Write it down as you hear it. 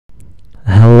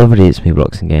everybody, it's me,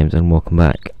 BloxingGames, and welcome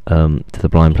back to the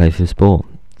blind playthrough Spore.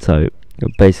 So,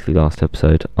 basically last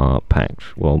episode, our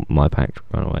pact, well, my pact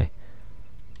ran away.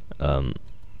 And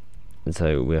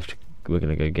so we're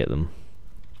gonna go get them.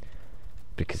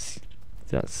 Because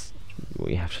that's what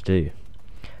you have to do.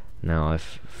 Now, I've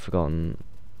forgotten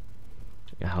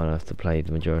how on earth to play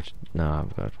the majority. No, I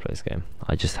haven't got to play this game.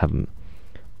 I just haven't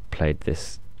played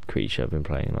this creature. I've been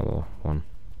playing another one.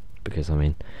 Because, I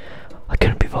mean, I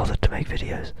couldn't be bothered to make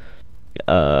videos.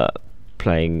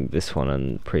 Playing this one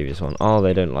and previous one. Oh,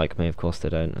 they don't like me. Of course they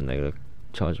don't. And they're going to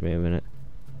charge me a minute.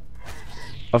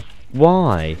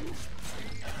 Why?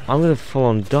 I'm going to full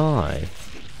on die.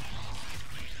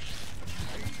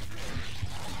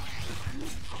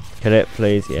 Hit it,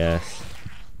 please. Yes.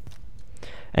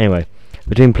 Anyway,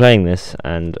 between playing this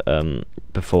and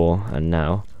before and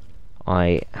now,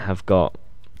 I have got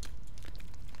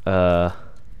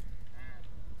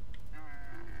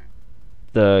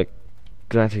the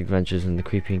Galactic Adventures and the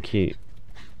Creepy and Cute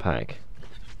pack.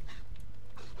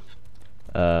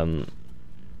 What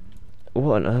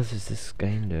on earth is this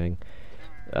game doing?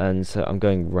 And so I'm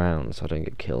going round so I don't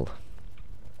get killed.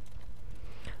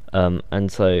 And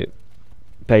so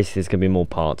basically there's going to be more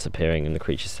parts appearing in the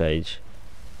creature stage.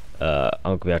 I'm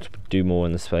going to be able to do more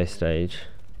in the space stage.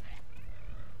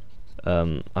 I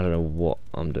don't know what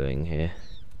I'm doing here.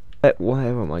 Where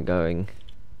am I going?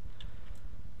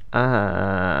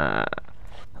 I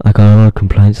got a lot of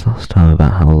complaints last time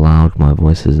about how loud my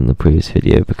voice is in the previous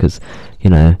video because, you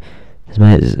know, as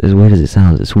weird as it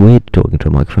sounds, it's weird talking to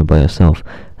a microphone by yourself.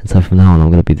 And so from now on I'm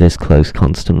going to be this close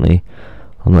constantly.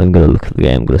 I'm not even going to look at the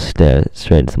game, I'm going to stare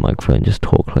straight into the microphone and just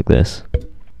talk like this. The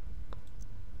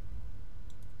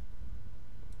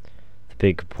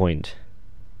big point.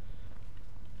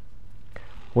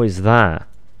 What is that?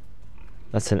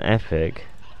 That's an epic.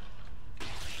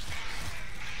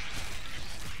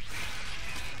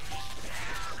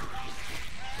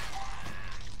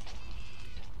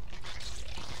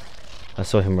 I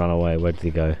saw him run away. Where did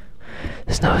he go?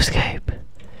 There's no escape.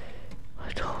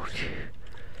 I told you.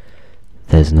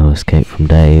 There's no escape from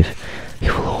Dave. He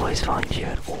will always find you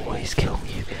and always kill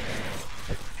you.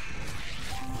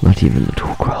 Not even the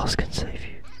tall grass can save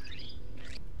you.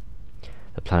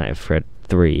 The planet of Fred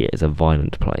 3 is a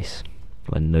violent place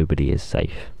where nobody is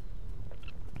safe.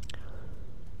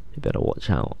 You better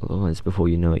watch out, otherwise before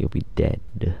you know it you'll be dead.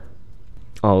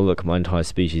 Oh look, my entire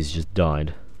species just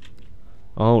died.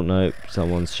 Oh no,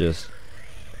 someone's just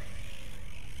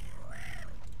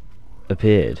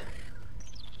appeared.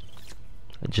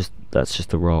 That's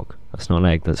just a rock. That's not an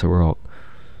egg, that's a rock.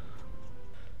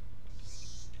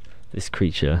 This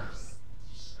creature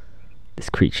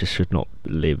should not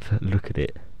live. Look at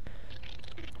it.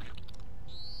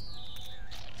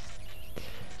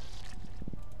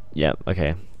 Yeah,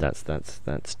 okay. That's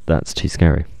too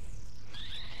scary.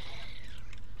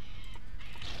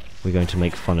 We're going to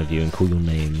make fun of you and call your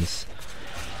names.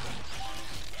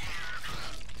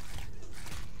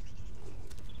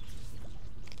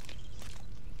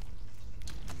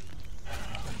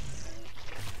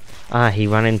 Ah, he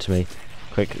ran into me.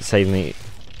 Quick, save me.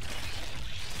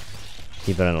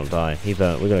 He better not die. We're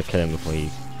gonna kill him before he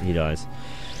dies.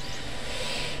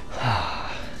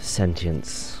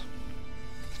 Sentience.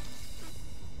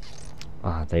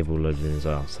 Ah, they've all loaded in as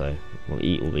well, so we'll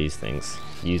eat all these things.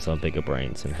 Use our bigger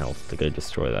brains and health to go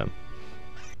destroy them.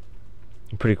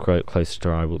 I'm pretty close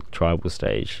to tribal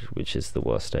stage, which is the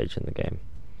worst stage in the game.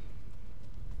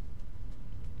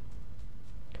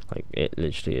 Like, it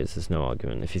literally is, there's no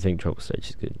argument. If you think tribal stage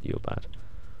is good, you're bad.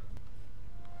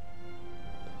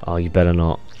 Oh, you better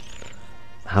not.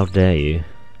 How dare you?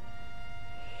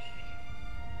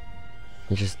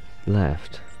 You just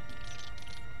left.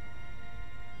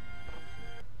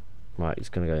 Right, he's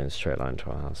gonna go in a straight line to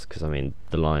our house, because I mean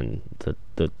the line, the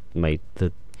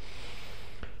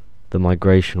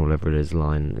migration or whatever it is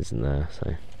line isn't there,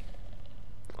 so.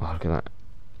 Oh, look at that.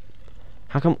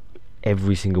 How come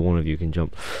every single one of you can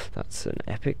jump? That's an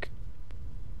epic.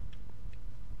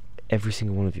 Every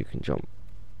single one of you can jump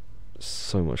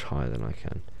so much higher than I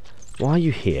can. Why are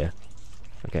you here?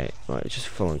 Okay, right, just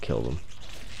full and kill them.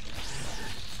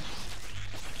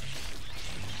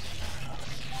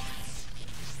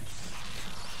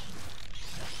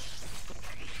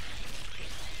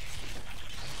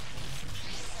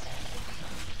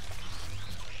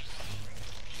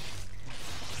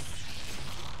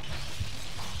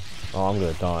 Oh, I'm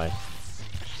gonna die.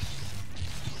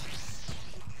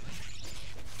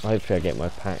 Hopefully I get my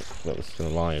pack that was still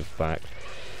alive back.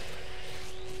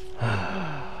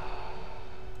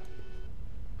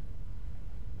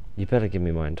 You better give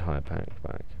me my entire pack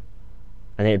back.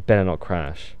 And it better not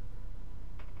crash.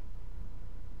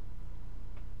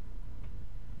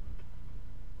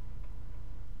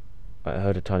 I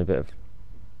heard a tiny bit of